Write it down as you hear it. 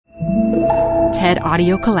TED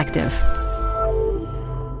Audio Collective.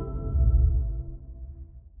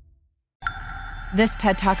 This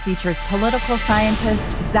TED Talk features political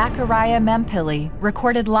scientist Zachariah Mampilly,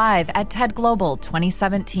 recorded live at TED Global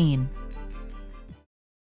 2017.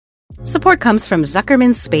 Support comes from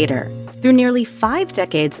Zuckerman Spader. Through nearly 5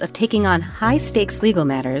 decades of taking on high-stakes legal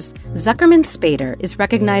matters, Zuckerman Spader is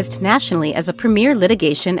recognized nationally as a premier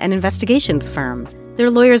litigation and investigations firm. Their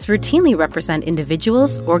lawyers routinely represent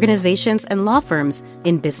individuals, organizations, and law firms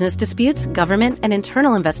in business disputes, government and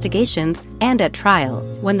internal investigations, and at trial,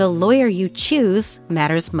 when the lawyer you choose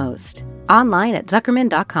matters most. Online at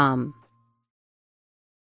Zuckerman.com.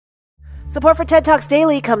 Support for TED Talks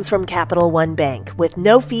Daily comes from Capital One Bank. With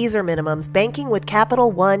no fees or minimums, banking with Capital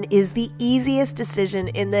One is the easiest decision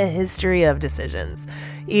in the history of decisions.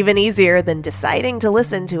 Even easier than deciding to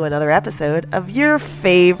listen to another episode of your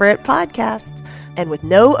favorite podcast. And with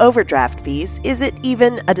no overdraft fees, is it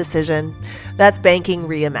even a decision? That's banking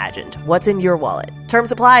reimagined. What's in your wallet?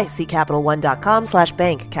 Terms apply. See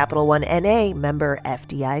CapitalOne.com/bank. Capital One N.A. member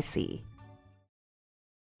FDIC.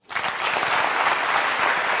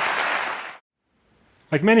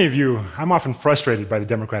 Like many of you, I'm often frustrated by the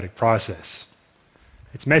democratic process.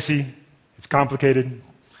 It's messy, it's complicated,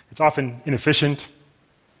 it's often inefficient.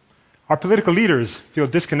 Our political leaders feel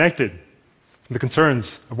disconnected from the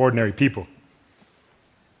concerns of ordinary people.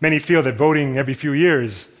 Many feel that voting every few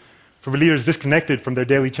years for leaders disconnected from their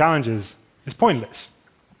daily challenges is pointless.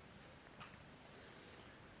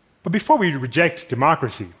 But before we reject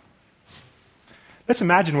democracy, let's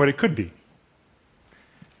imagine what it could be.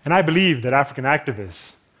 And I believe that African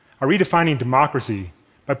activists are redefining democracy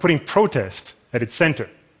by putting protest at its center,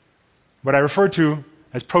 what I refer to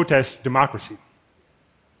as protest democracy.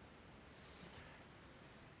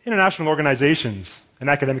 International organizations and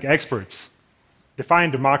academic experts define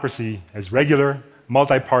democracy as regular,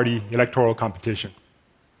 multi-party electoral competition.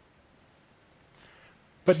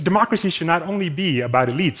 But democracy should not only be about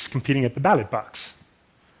elites competing at the ballot box.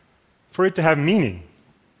 For it to have meaning,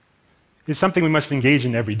 it's something we must engage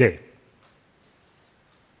in every day.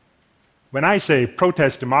 When I say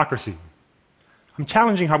protest democracy, I'm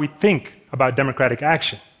challenging how we think about democratic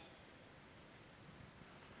action.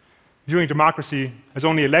 Viewing democracy as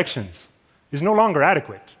only elections is no longer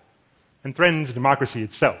adequate and threatens democracy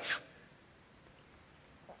itself.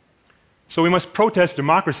 So we must protest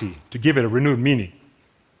democracy to give it a renewed meaning.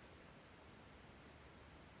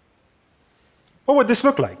 What would this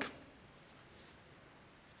look like?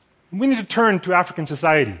 We need to turn to African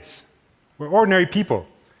societies where ordinary people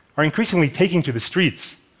are increasingly taking to the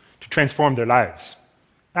streets to transform their lives.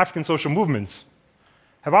 African social movements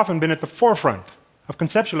have often been at the forefront of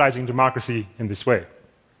conceptualizing democracy in this way.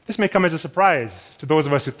 This may come as a surprise to those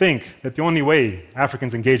of us who think that the only way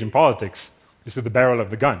Africans engage in politics is through the barrel of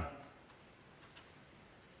the gun.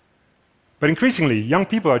 But increasingly, young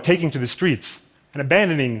people are taking to the streets and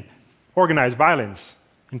abandoning organized violence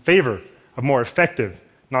in favor of more effective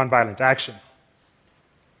nonviolent action.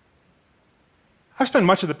 I've spent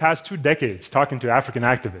much of the past 2 decades talking to African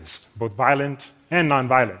activists, both violent and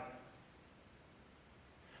nonviolent.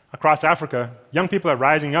 Across Africa, young people are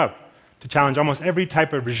rising up to challenge almost every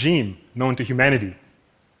type of regime known to humanity.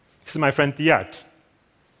 This is my friend Thiat.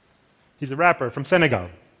 He's a rapper from Senegal.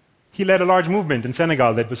 He led a large movement in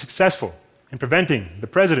Senegal that was successful in preventing the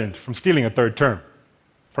president from stealing a 3rd term.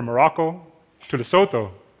 From Morocco to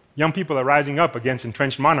Lesotho, young people are rising up against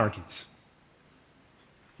entrenched monarchies.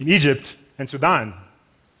 In Egypt and Sudan,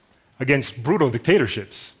 against brutal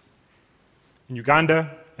dictatorships. In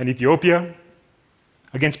Uganda and Ethiopia,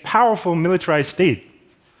 against powerful militarized states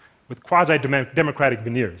with quasi-democratic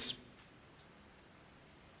veneers.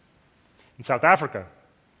 In South Africa,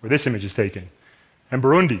 where this image is taken, and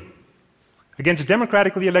Burundi, against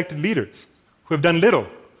democratically elected leaders who have done little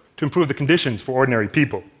to improve the conditions for ordinary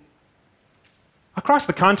people. Across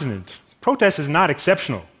the continent, protest is not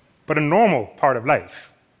exceptional, but a normal part of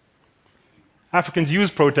life. Africans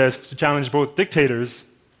use protests to challenge both dictators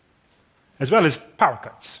as well as power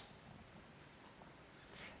cuts.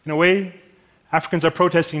 In a way, Africans are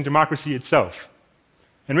protesting democracy itself,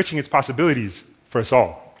 enriching its possibilities for us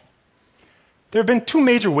all. There have been 2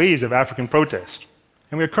 major waves of African protest,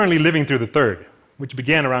 and we are currently living through the 3rd, which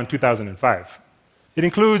began around 2005. It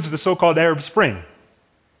includes the so-called Arab Spring,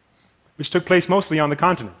 which took place mostly on the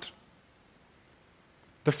continent.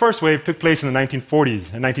 The first wave took place in the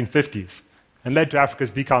 1940s and 1950s and led to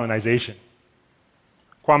Africa's decolonization.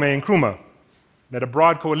 Kwame Nkrumah led a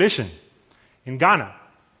broad coalition in Ghana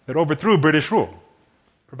that overthrew British rule,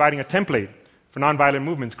 providing a template for nonviolent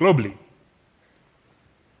movements globally.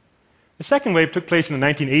 The second wave took place in the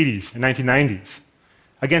 1980s and 1990s,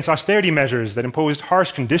 against austerity measures that imposed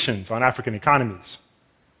harsh conditions on African economies.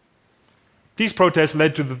 These protests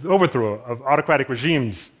led to the overthrow of autocratic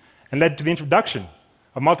regimes and led to the introduction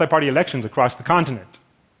of multi-party elections across the continent.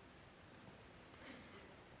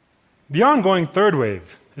 The ongoing third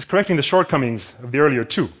wave is correcting the shortcomings of the earlier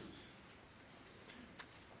two.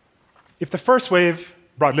 If the first wave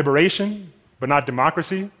brought liberation, but not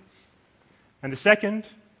democracy, and the second,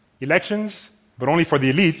 elections, but only for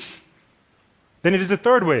the elites, then it is the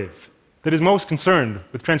third wave that is most concerned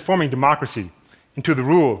with transforming democracy into the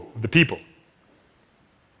rule of the people.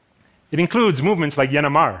 It includes movements like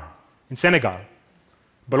Yanamar in Senegal,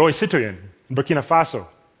 Baloy Citoyen in Burkina Faso,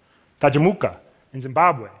 Tajamuka in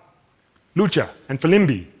Zimbabwe, Lucha and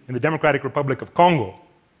Filimbi in the Democratic Republic of Congo,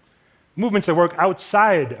 movements that work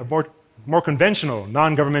outside of more conventional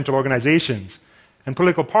non-governmental organizations and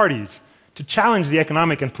political parties to challenge the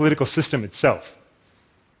economic and political system itself,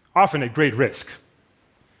 often at great risk.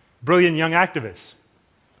 Brilliant young activists,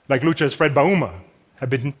 like Lucha's Fred Bauma, have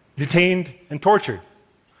been detained and tortured,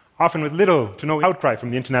 often with little to no outcry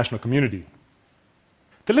from the international community.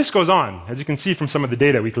 The list goes on, as you can see from some of the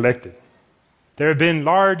data we collected. There have been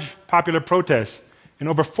large popular protests in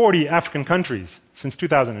over 40 African countries since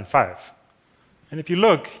 2005. And if you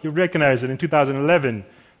look, you'll recognize that in 2011,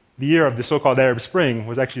 the year of the so-called Arab Spring,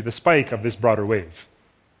 was actually the spike of this broader wave.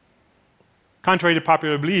 Contrary to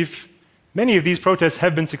popular belief, many of these protests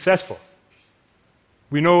have been successful.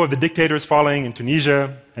 We know of the dictators falling in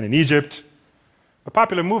Tunisia and in Egypt, but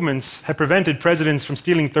popular movements have prevented presidents from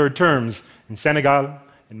stealing third terms in Senegal,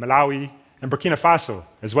 in Malawi, and Burkina Faso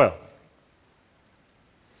as well.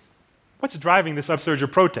 What's driving this upsurge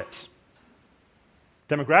of protests?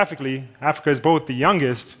 Demographically, Africa is both the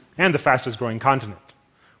youngest and the fastest growing continent,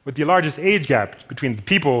 with the largest age gap between the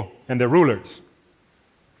people and their rulers.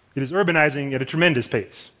 It is urbanizing at a tremendous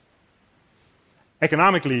pace.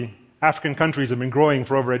 Economically, African countries have been growing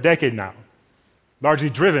for over a decade now, largely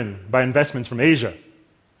driven by investments from Asia.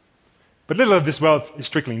 But little of this wealth is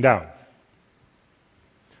trickling down.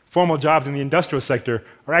 Formal jobs in the industrial sector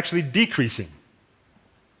are actually decreasing,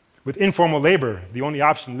 with informal labor the only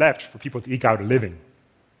option left for people to eke out a living.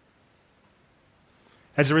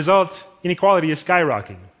 As a result, inequality is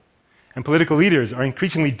skyrocketing, and political leaders are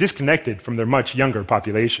increasingly disconnected from their much younger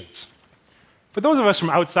populations. For those of us from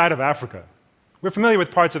outside of Africa, we're familiar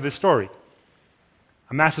with parts of this story.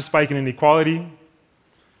 A massive spike in inequality,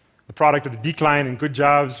 the product of the decline in good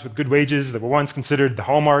jobs with good wages that were once considered the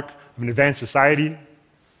hallmark of an advanced society,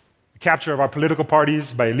 the capture of our political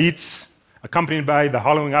parties by elites, accompanied by the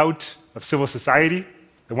hollowing out of civil society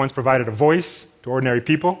that once provided a voice to ordinary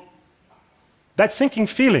people. That sinking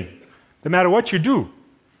feeling, no matter what you do,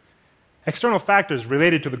 external factors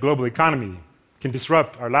related to the global economy can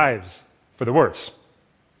disrupt our lives for the worse.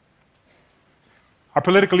 Our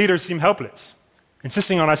political leaders seem helpless,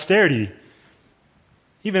 insisting on austerity,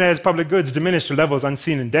 even as public goods diminish to levels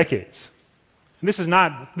unseen in decades. And this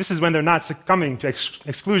is when they're not succumbing to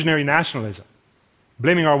exclusionary nationalism,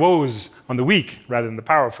 blaming our woes on the weak rather than the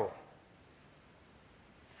powerful.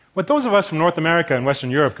 What those of us from North America and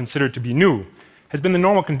Western Europe consider to be new has been the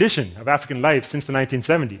normal condition of African life since the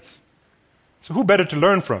 1970s. So who better to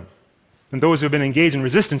learn from than those who have been engaged in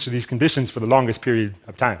resistance to these conditions for the longest period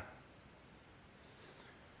of time?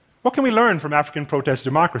 What can we learn from African protest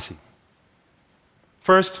democracy?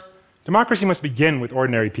 First, democracy must begin with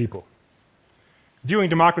ordinary people. Viewing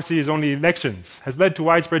democracy as only elections has led to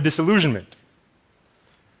widespread disillusionment.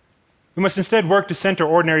 We must instead work to center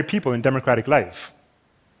ordinary people in democratic life.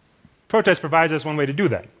 Protest provides us one way to do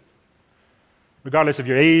that. Regardless of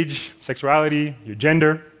your age, sexuality, your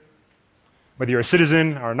gender, whether you're a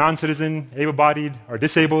citizen or a non-citizen, able-bodied or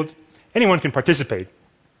disabled, anyone can participate.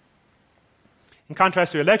 In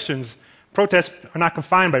contrast to elections, protests are not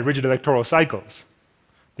confined by rigid electoral cycles.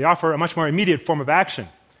 They offer a much more immediate form of action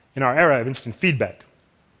in our era of instant feedback.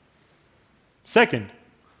 Second,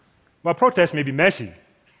 while protests may be messy,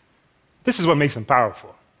 this is what makes them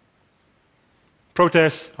powerful.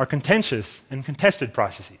 Protests are contentious and contested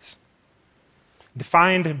processes,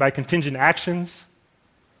 defined by contingent actions,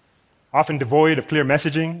 often devoid of clear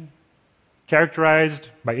messaging, characterized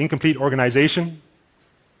by incomplete organization.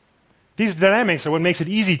 These dynamics are what makes it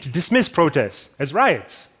easy to dismiss protests as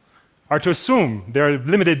riots, or to assume they are of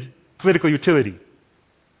limited political utility.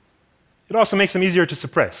 It also makes them easier to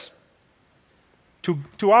suppress.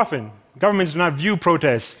 Too often, governments do not view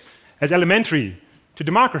protests as elementary to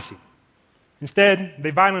democracy. Instead,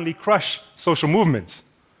 they violently crush social movements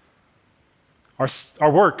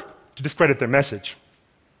or work to discredit their message.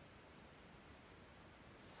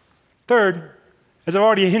 Third, as I've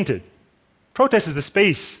already hinted, protest is the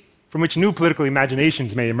space from which new political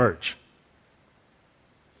imaginations may emerge.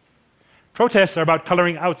 Protests are about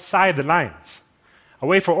coloring outside the lines, a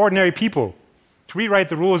way for ordinary people to rewrite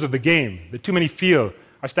the rules of the game that too many feel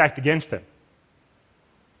are stacked against them.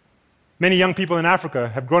 Many young people in Africa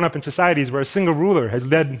have grown up in societies where a single ruler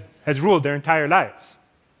has ruled their entire lives.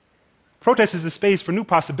 Protest is the space for new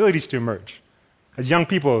possibilities to emerge as young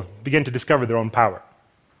people begin to discover their own power.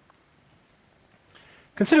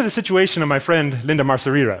 Consider the situation of my friend Linda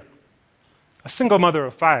Marcerira, a single mother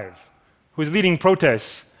of 5 who is leading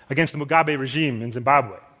protests against the Mugabe regime in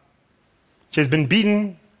Zimbabwe. She has been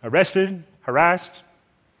beaten, arrested, harassed.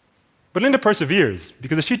 But Linda perseveres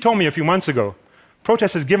because, as she told me a few months ago,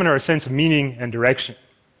 protest has given her a sense of meaning and direction.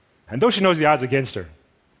 And though she knows the odds against her,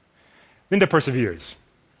 Linda perseveres.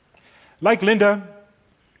 Like Linda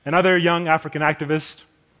and other young African activists,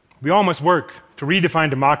 we all must work to redefine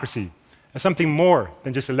democracy as something more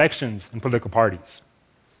than just elections and political parties.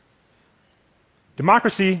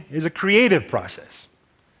 Democracy is a creative process,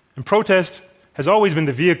 and protest has always been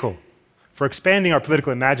the vehicle for expanding our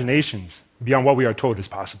political imaginations beyond what we are told is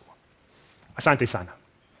possible. Asante sana.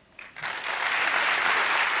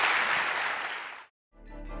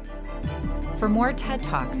 For more TED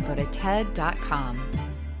Talks, go to TED.com.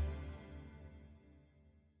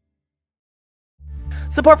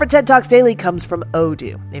 Support for TED Talks Daily comes from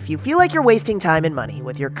Odoo. If you feel like you're wasting time and money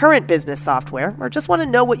with your current business software, or just want to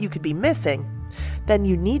know what you could be missing, then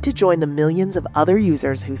you need to join the millions of other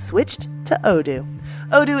users who switched to Odoo.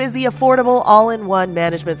 Odoo is the affordable all-in-one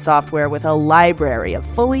management software with a library of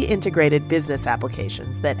fully integrated business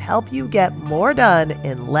applications that help you get more done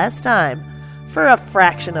in less time for a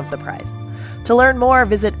fraction of the price. To learn more,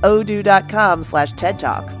 visit odoo.com/TED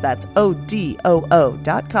Talks. That's ODOO.com/TED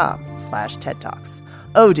Talks.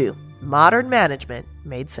 Odoo, modern management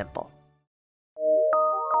made simple.